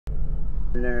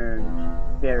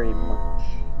learned very much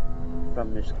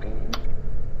from this game.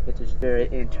 It is very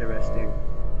interesting.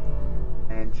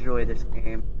 I enjoy this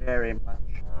game very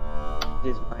much. It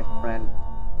is my friend.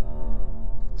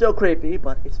 Still creepy,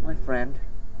 but it's my friend.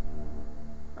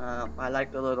 I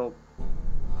like the little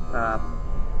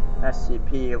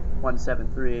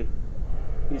SCP-173.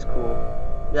 He's cool.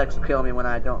 He likes to kill me when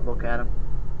I don't look at him.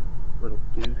 Little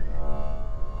douche.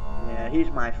 Yeah, he's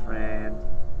my friend.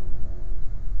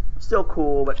 Still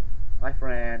cool, but my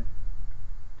friend.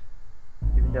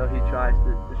 Even though he tries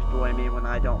to destroy me when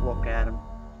I don't look at him.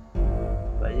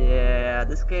 But yeah,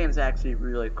 this game's actually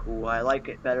really cool. I like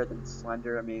it better than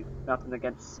Slender. I mean, nothing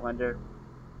against Slender,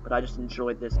 but I just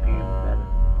enjoyed this game better.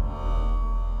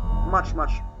 Much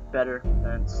better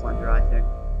than Slender, I think.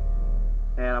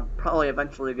 And I'm probably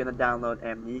eventually gonna download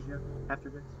Anmnesia after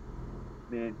this.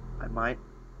 I mean, I might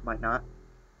not.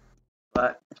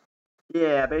 But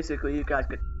yeah, basically, you guys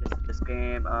get this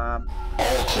game. All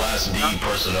Class D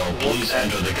personnel, please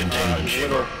enter the containment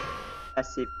chamber.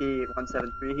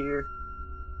 SCP-173 here.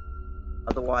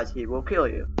 Otherwise, he will kill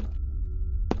you.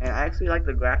 And I actually like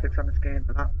the graphics on this game.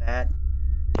 They're not bad.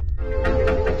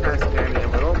 They kind of scare me a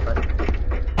little, but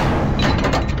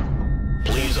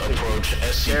please approach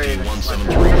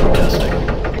SCP-173 for testing.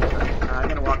 I'm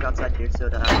gonna walk outside here so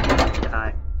that I don't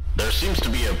die. There seems to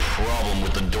be a problem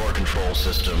with the door control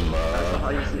system.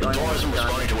 The door isn't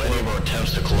responding to any of our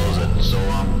attempts to close it, so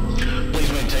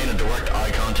please maintain a direct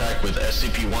eye contact with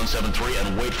SCP-173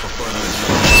 and wait for further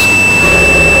instructions.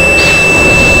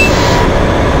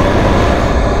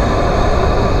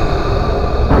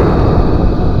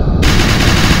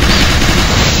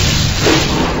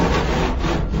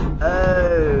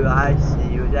 Oh, I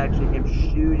see. It was actually him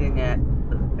shooting at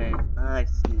the thing. I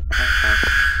see.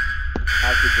 I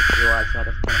actually just realized that.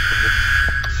 That's kind of cool.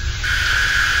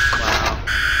 Wow.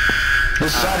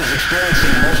 This site is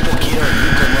experiencing multiple Keter and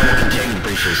Euclid level containment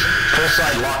breaches. Full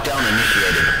site lockdown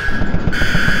initiated.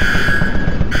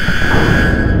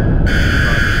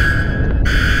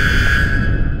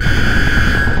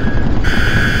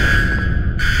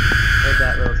 There's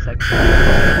that little section.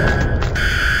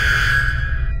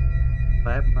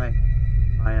 I have my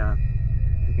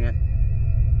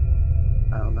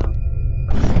I don't know.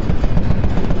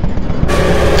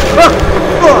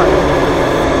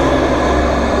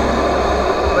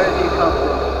 Where did he come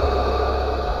from?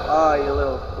 Oh, you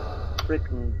little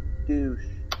freaking douche.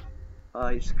 Oh,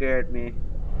 you scared me.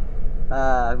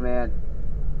 Ah, man.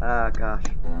 Ah, gosh.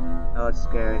 Oh, it's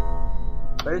scary.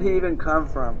 Where did he even come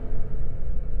from?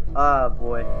 Oh,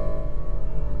 boy.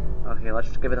 Okay, let's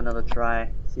just give it another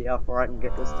try. See how far I can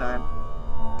get this time.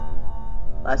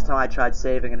 Last time I tried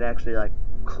saving, it actually, like,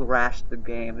 crashed the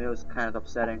game. It was kind of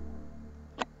upsetting.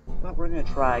 But we're gonna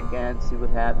try again, see what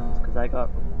happens, because I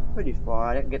got pretty far.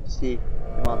 I didn't get to see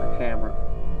him on the camera.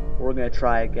 We're gonna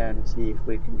try again and see if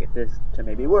we can get this to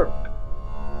maybe work.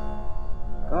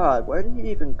 God, where did he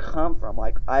even come from?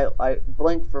 Like, I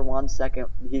blinked for 1 second,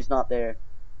 he's not there.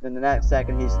 Then the next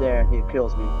second, he's there, and he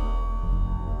kills me.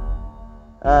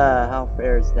 How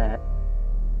fair is that?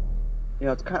 You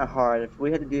know, it's kind of hard. If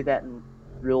we had to do that in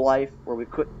real life, where we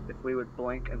could, if we would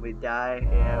blink and we'd die,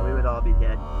 yeah, we would all be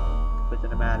dead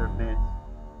within a matter of minutes.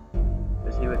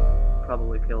 Because he would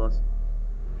probably kill us.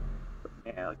 But,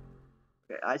 yeah,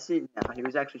 okay, I see now. He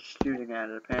was actually shooting at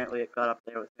it. Apparently it got up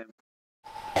there with him.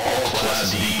 All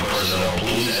Class D personnel,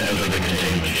 please enter the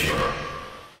containment chamber.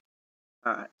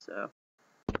 Alright, so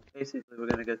basically we're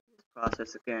gonna go through this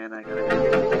process again. I gotta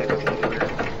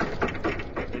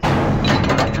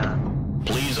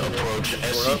please approach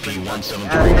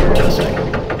SCP-173 for testing.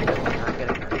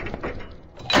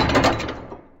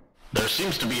 There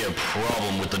seems to be a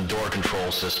problem with the door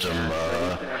control system.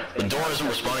 The door isn't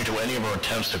responding to any of our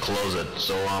attempts to close it,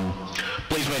 so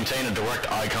please maintain a direct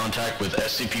eye contact with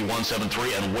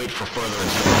SCP-173 and wait for further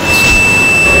instructions.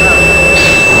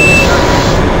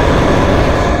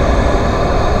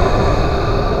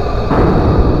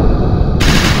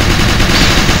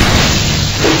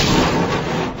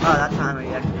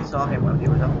 Saw him when he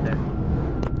was up there.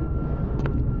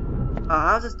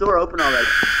 How's this door open already?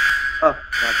 Oh,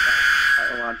 God,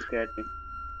 that alarm scared me.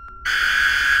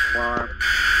 Alarm.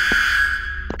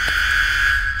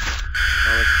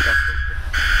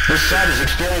 This site is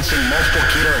experiencing multiple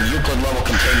Keter and Euclid level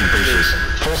containment breaches.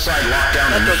 Full site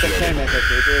lockdown initiated. That's what containment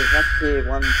is.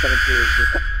 SCP-173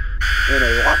 is in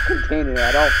a locked container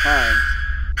at all times.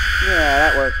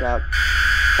 Yeah, that worked out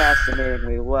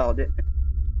fascinatingly well, didn't it?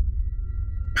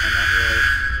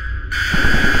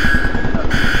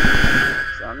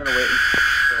 So I'm gonna wait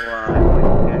until I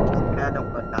kinda don't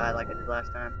want to die like I did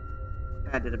last time.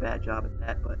 Kinda did a bad job at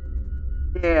that, but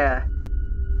yeah.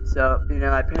 So, you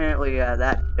know, apparently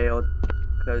that failed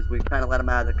because we kind of let him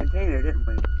out of the container, didn't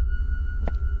we?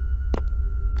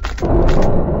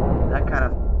 That kind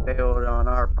of failed on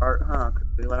our part, huh? 'Cause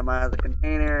we let him out of the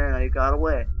container and he got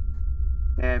away.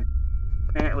 And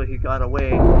apparently he got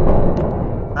away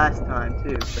last time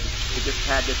too, but he just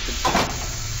had this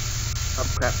oh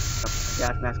crap,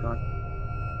 gas mask on.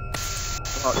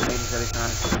 Oh, it changes every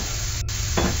time.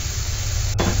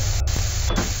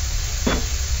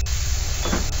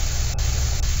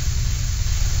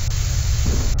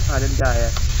 Oh, I didn't die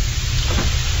yet.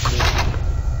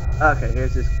 Okay,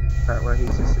 here's this part where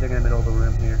he's just sitting in the middle of the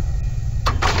room here.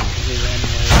 He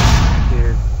randomly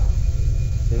appeared.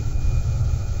 See?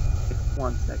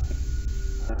 1 second.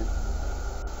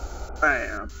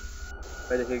 Bam!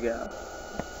 Where did he go?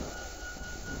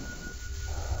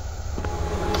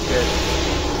 Good.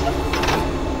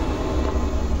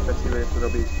 Let's see where this little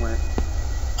beast went.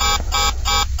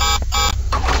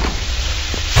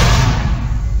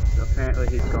 So apparently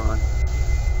he's gone.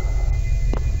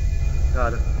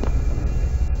 Got him.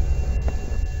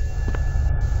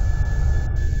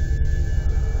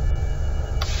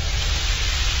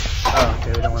 Oh,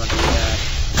 okay, we don't want to do that.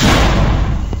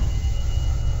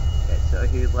 Okay, so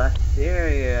he left the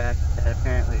area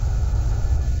apparently.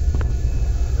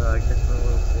 So I guess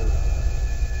we'll see.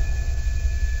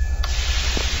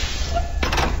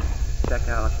 Check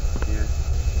out here.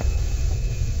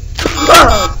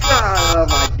 Oh god! Oh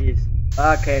my jeez.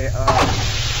 Okay, yeah.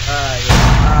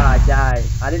 I died.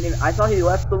 I thought he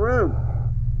left the room.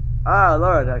 Oh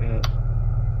lord, okay.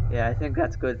 Yeah, I think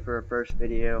that's good for a first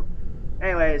video.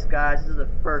 Anyways, guys, this is the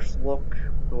first look,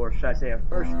 or should I say a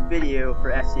first video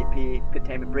for SCP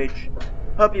Containment Breach.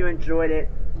 Hope you enjoyed it.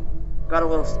 Got a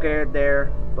little scared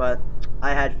there, but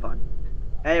I had fun.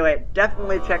 Anyway,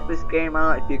 definitely check this game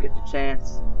out if you get the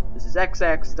chance. This is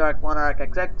XX, Dark Monarch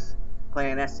XX,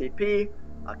 playing SCP.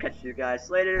 I'll catch you guys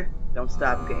later. Don't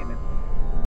stop gaming.